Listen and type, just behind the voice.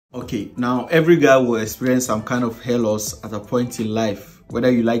Okay, now every guy will experience some kind of hair loss at a point in life, whether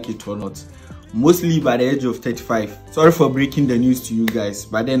you like it or not. Mostly by the age of 35. Sorry for breaking the news to you guys,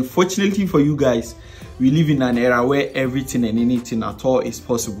 but then fortunately for you guys, we live in an era where everything and anything at all is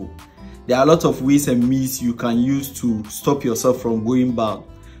possible. There are a lot of ways and means you can use to stop yourself from going bald.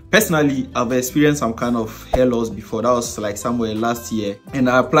 Personally, I've experienced some kind of hair loss before. That was like somewhere last year, and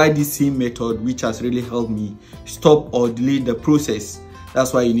I applied this same method, which has really helped me stop or delay the process.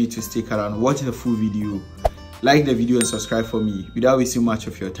 That's why you need to stick around, watch the full video, like the video and subscribe for me. Without wasting much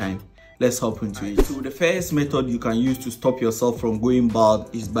of your time, let's hop into it. So the first method you can use to stop yourself from going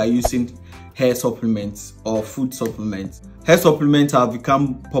bald is by using hair supplements or food supplements. Hair supplements have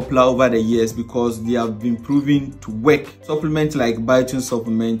become popular over the years because they have been proven to work. Supplements like biotin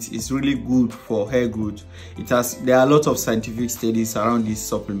supplement is really good for hair growth. There are a lot of scientific studies around this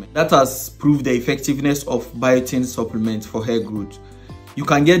supplement that has proved the effectiveness of biotin supplements for hair growth. You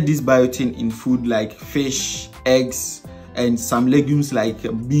can get this biotin in food like fish, eggs, and some legumes like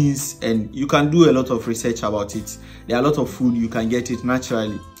beans, and you can do a lot of research about it. There are a lot of food you can get it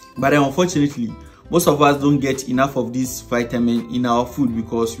naturally, but unfortunately most of us don't get enough of this vitamin in our food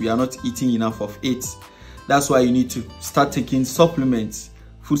because we are not eating enough of it. That's why you need to start taking supplements,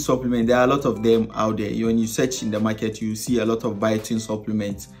 food supplements. There are a lot of them out there. When you search in the market, you see a lot of biotin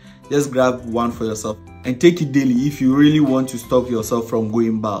supplements. Just grab one for yourself and take it daily if you really want to stop yourself from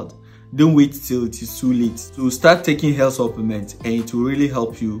going bald. Don't wait till it is too late. So start taking health supplements and it will really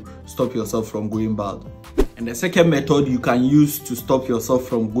help you stop yourself from going bald. And the second method you can use to stop yourself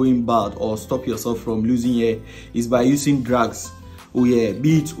from going bald or stop yourself from losing hair is by using drugs. Oh yeah,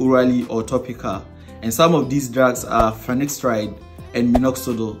 be it orally or topical. And some of these drugs are finasteride and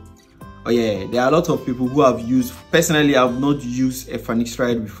minoxidil. Oh yeah, there are a lot of people who have used. Personally, I've not used a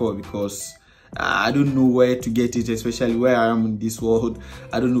finasteride before because I don't know where to get it, especially where I am in this world.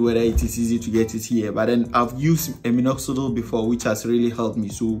 I don't know whether it is easy to get it here, but then I've used a minoxidil before, which has really helped me.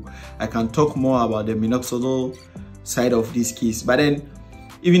 So I can talk more about the minoxidil side of this case. But then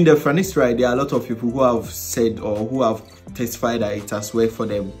even the finasteride, there are a lot of people who have said or who have testified that it has worked for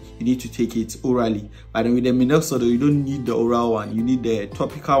them. You need to take it orally. But then with the minoxidil, you don't need the oral one. You need the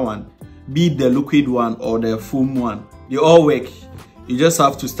topical one, be it the liquid one or the foam one. They all work. You just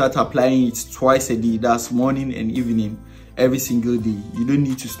have to start applying it twice a day. That's morning and evening, every single day. You don't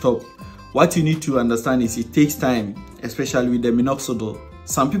need to stop. What you need to understand is it takes time, especially with the minoxidil.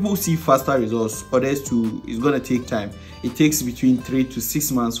 Some people see faster results, others too, it's going to take time. It takes between 3 to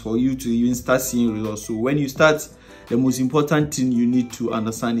 6 months for you to even start seeing results. So when you start, the most important thing you need to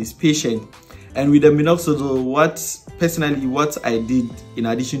understand is patience. And with the minoxidil, what I did in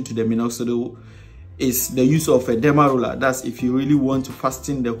addition to the minoxidil is the use of a derma roller. That's if you really want to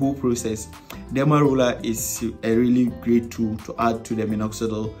fasten the whole process. Derma roller is a really great tool to add to the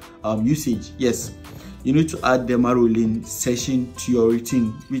minoxidil usage. Yes, you need to add derma rolling session to your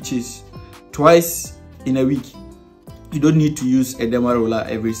routine, which is twice in a week. You don't need to use a derma roller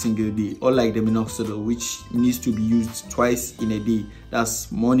every single day, unlike the minoxidil, which needs to be used twice in a day.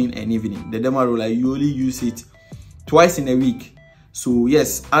 That's morning and evening. The derma roller, you only use it twice in a week. So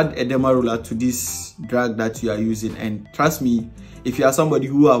yes, add a derma roller to this drug that you are using, and trust me, if you are somebody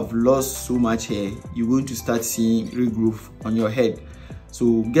who have lost so much hair, you're going to start seeing regrowth on your head.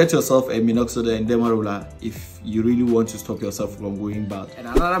 So get yourself a minoxidil and derma roller if you really want to stop yourself from going bald. And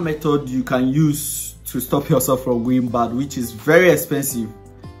another method you can use to stop yourself from going bald, which is very expensive,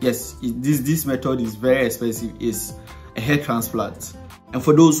 yes, this method is very expensive, is a hair transplant. And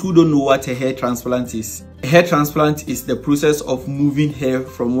for those who don't know what a hair transplant is, a hair transplant is the process of moving hair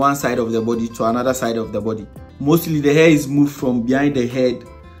from one side of the body to another side of the body. Mostly the hair is moved from behind the head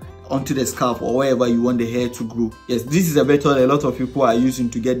onto the scalp or wherever you want the hair to grow. Yes, this is a method a lot of people are using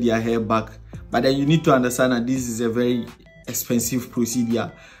to get their hair back. But then you need to understand that this is a very expensive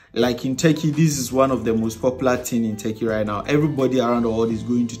procedure. Like in Turkey, this is one of the most popular things in Turkey right now. Everybody around the world is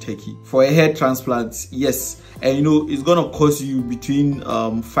going to Turkey for a hair transplant. Yes, and you know it's gonna cost you between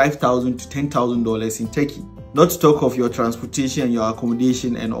 $5,000 to $10,000 in Turkey. Not to talk of your transportation, your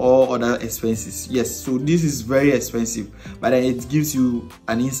accommodation, and all other expenses. Yes, so this is very expensive, but it gives you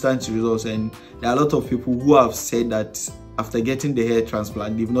an instant result. And there are a lot of people who have said that after getting the hair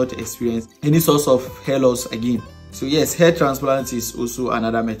transplant, they've not experienced any source of hair loss again. So yes, hair transplant is also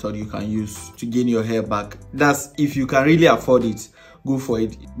another method you can use to gain your hair back. That's if you can really afford it, go for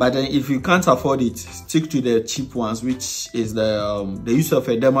it. But then if you can't afford it, stick to the cheap ones, which is the use of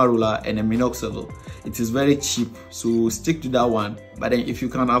a derma roller and a minoxidil. It is very cheap, so stick to that one. But then if you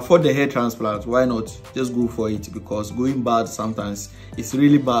can afford the hair transplant, why not just go for it, because going bad sometimes it's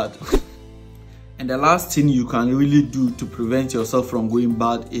really bad. And the last thing you can really do to prevent yourself from going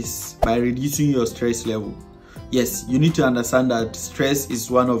bald is by reducing your stress level. Yes, you need to understand that stress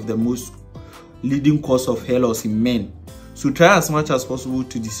is one of the most leading cause of hair loss in men. So try as much as possible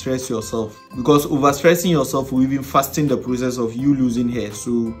to distress yourself, because overstressing yourself will even fasten the process of you losing hair.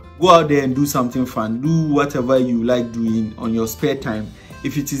 So go out there and do something fun. Do whatever you like doing on your spare time.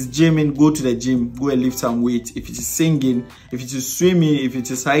 If it is gymming, go to the gym, go and lift some weight. If it is singing, if it is swimming, if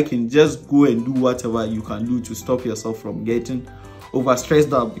it is hiking, just go and do whatever you can do to stop yourself from getting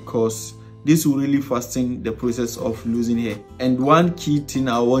overstressed out, because this will really fasten the process of losing hair. And one key thing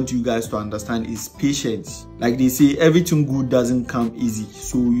I want you guys to understand is patience. Like they say, everything good doesn't come easy.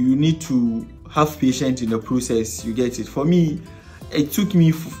 So you need to have patience in the process, you get it. For me, it took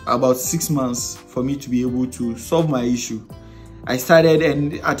me about 6 months for me to be able to solve my issue. I started,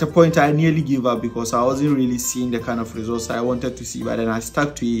 and at a point I nearly gave up because I wasn't really seeing the kind of results I wanted to see, but then I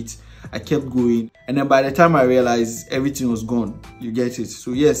stuck to it. I kept going, and then by the time I realized, everything was gone, you get it.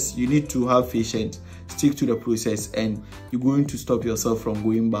 So yes, you need to have patience, stick to the process, and you're going to stop yourself from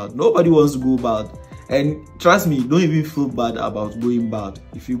going bald. Nobody wants to go bald, and trust me, don't even feel bad about going bald.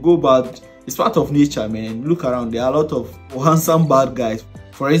 If you go bald, it's part of nature, man. Look around, there are a lot of handsome bald guys.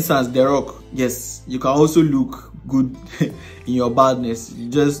 For instance, The Rock. Yes, you can also look good in your baldness. You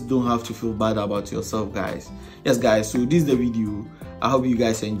just don't have to feel bad about yourself, guys. Yes guys, so this is the video. I hope you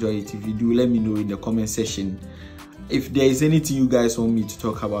guys enjoy it. If you do, let me know in the comment section. If there is anything you guys want me to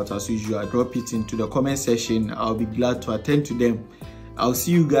talk about, as usual, drop it into the comment section. I'll be glad to attend to them. I'll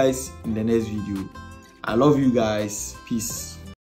see you guys in the next video. I love you guys. Peace.